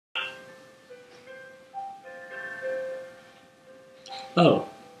Oh,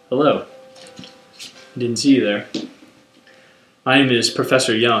 hello. Didn't see you there. My name is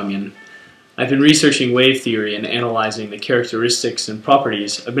Professor Young, and I've been researching wave theory and analyzing the characteristics and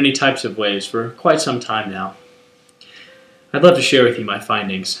properties of many types of waves for quite some time now. I'd love to share with you my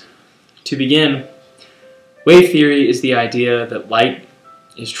findings. To begin, wave theory is the idea that light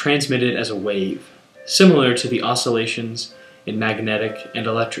is transmitted as a wave, similar to the oscillations in magnetic and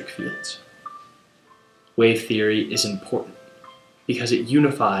electric fields. Wave theory is important because it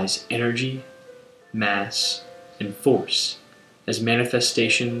unifies energy, mass, and force as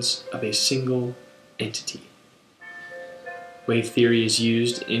manifestations of a single entity. Wave theory is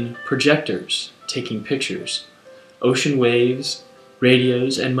used in projectors, taking pictures, ocean waves,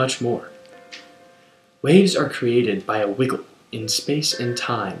 radios, and much more. Waves are created by a wiggle in space and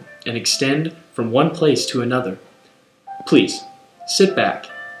time and extend from one place to another. Please, sit back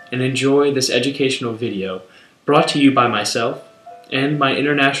and enjoy this educational video brought to you by myself and my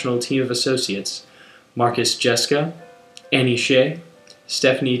international team of associates, Marcus Jeska, Annie Xie,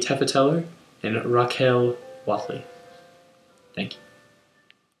 Stephanie Teffeteller, and Rachel Watley. Thank you.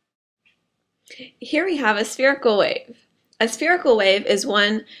 Here we have a spherical wave. A spherical wave is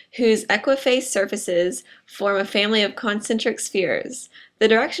one whose equiphase surfaces form a family of concentric spheres. The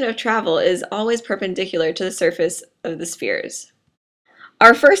direction of travel is always perpendicular to the surface of the spheres.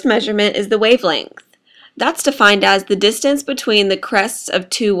 Our first measurement is the wavelength. That's defined as the distance between the crests of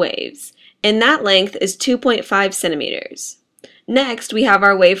two waves, and that length is 2.5 centimeters. Next, we have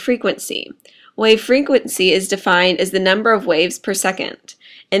our wave frequency. Wave frequency is defined as the number of waves per second,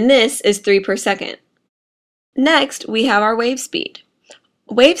 and this is 3 per second. Next, we have our wave speed.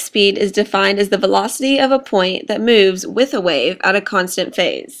 Wave speed is defined as the velocity of a point that moves with a wave at a constant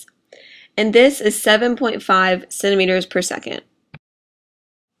phase, and this is 7.5 centimeters per second.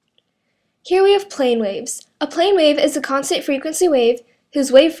 Here we have plane waves. A plane wave is a constant frequency wave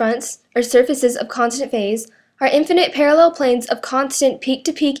whose wavefronts, or surfaces of constant phase, are infinite parallel planes of constant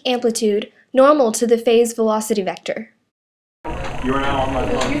peak-to-peak amplitude normal to the phase velocity vector.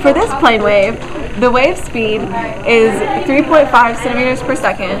 For this plane wave, the wave speed is 3.5 centimeters per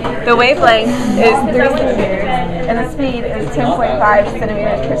second, the wavelength is 3 centimeters, and the speed is 10.5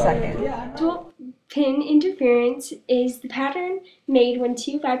 centimeters per second. Pin interference is the pattern made when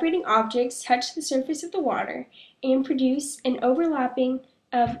two vibrating objects touch the surface of the water and produce an overlapping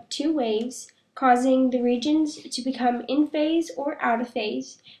of two waves, causing the regions to become in phase or out of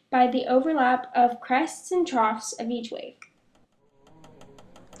phase by the overlap of crests and troughs of each wave.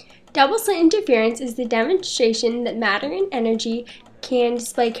 Double slit interference is the demonstration that matter and energy can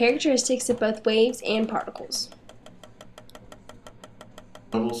display characteristics of both waves and particles.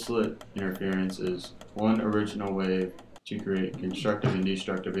 Double slit interference is one original wave to create constructive and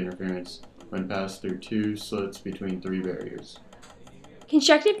destructive interference when passed through two slits between three barriers.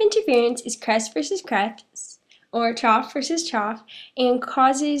 Constructive interference is crest versus crest, or trough versus trough, and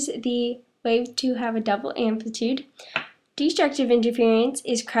causes the wave to have a double amplitude. Destructive interference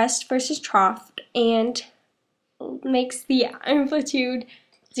is crest versus trough and makes the amplitude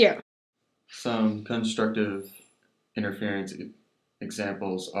 0. Some constructive interference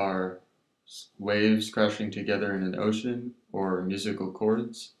examples are waves crashing together in an ocean or musical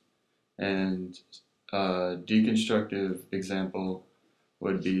chords, and a deconstructive example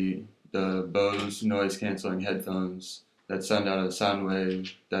would be the Bose noise-canceling headphones that send out a sound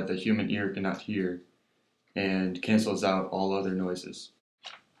wave that the human ear cannot hear and cancels out all other noises.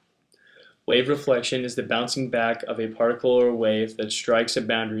 Wave reflection is the bouncing back of a particle or wave that strikes a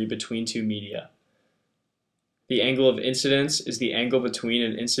boundary between two media. The angle of incidence is the angle between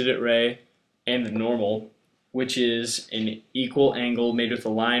an incident ray and the normal, which is an equal angle made with a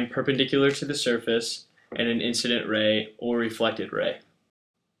line perpendicular to the surface and an incident ray or reflected ray.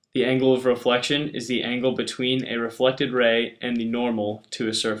 The angle of reflection is the angle between a reflected ray and the normal to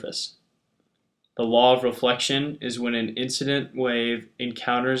a surface. The law of reflection is when an incident wave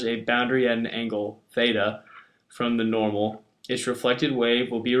encounters a boundary at an angle, theta, from the normal, its reflected wave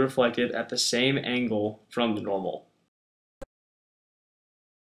will be reflected at the same angle from the normal.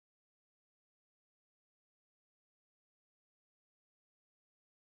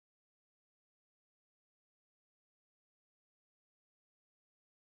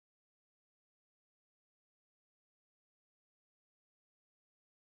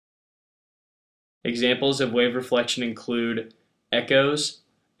 Examples of wave reflection include echoes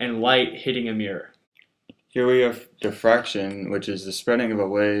and light hitting a mirror. Here we have diffraction, which is the spreading of a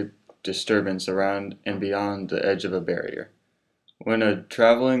wave disturbance around and beyond the edge of a barrier. When a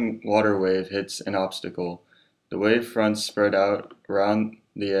traveling water wave hits an obstacle, the wave fronts spread out around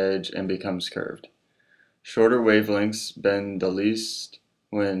the edge and becomes curved. Shorter wavelengths bend the least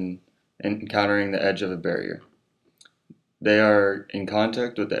when encountering the edge of a barrier. They are in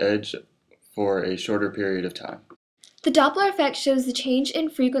contact with the edge for a shorter period of time. The Doppler effect shows the change in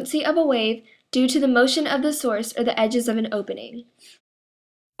frequency of a wave due to the motion of the source or the edges of an opening.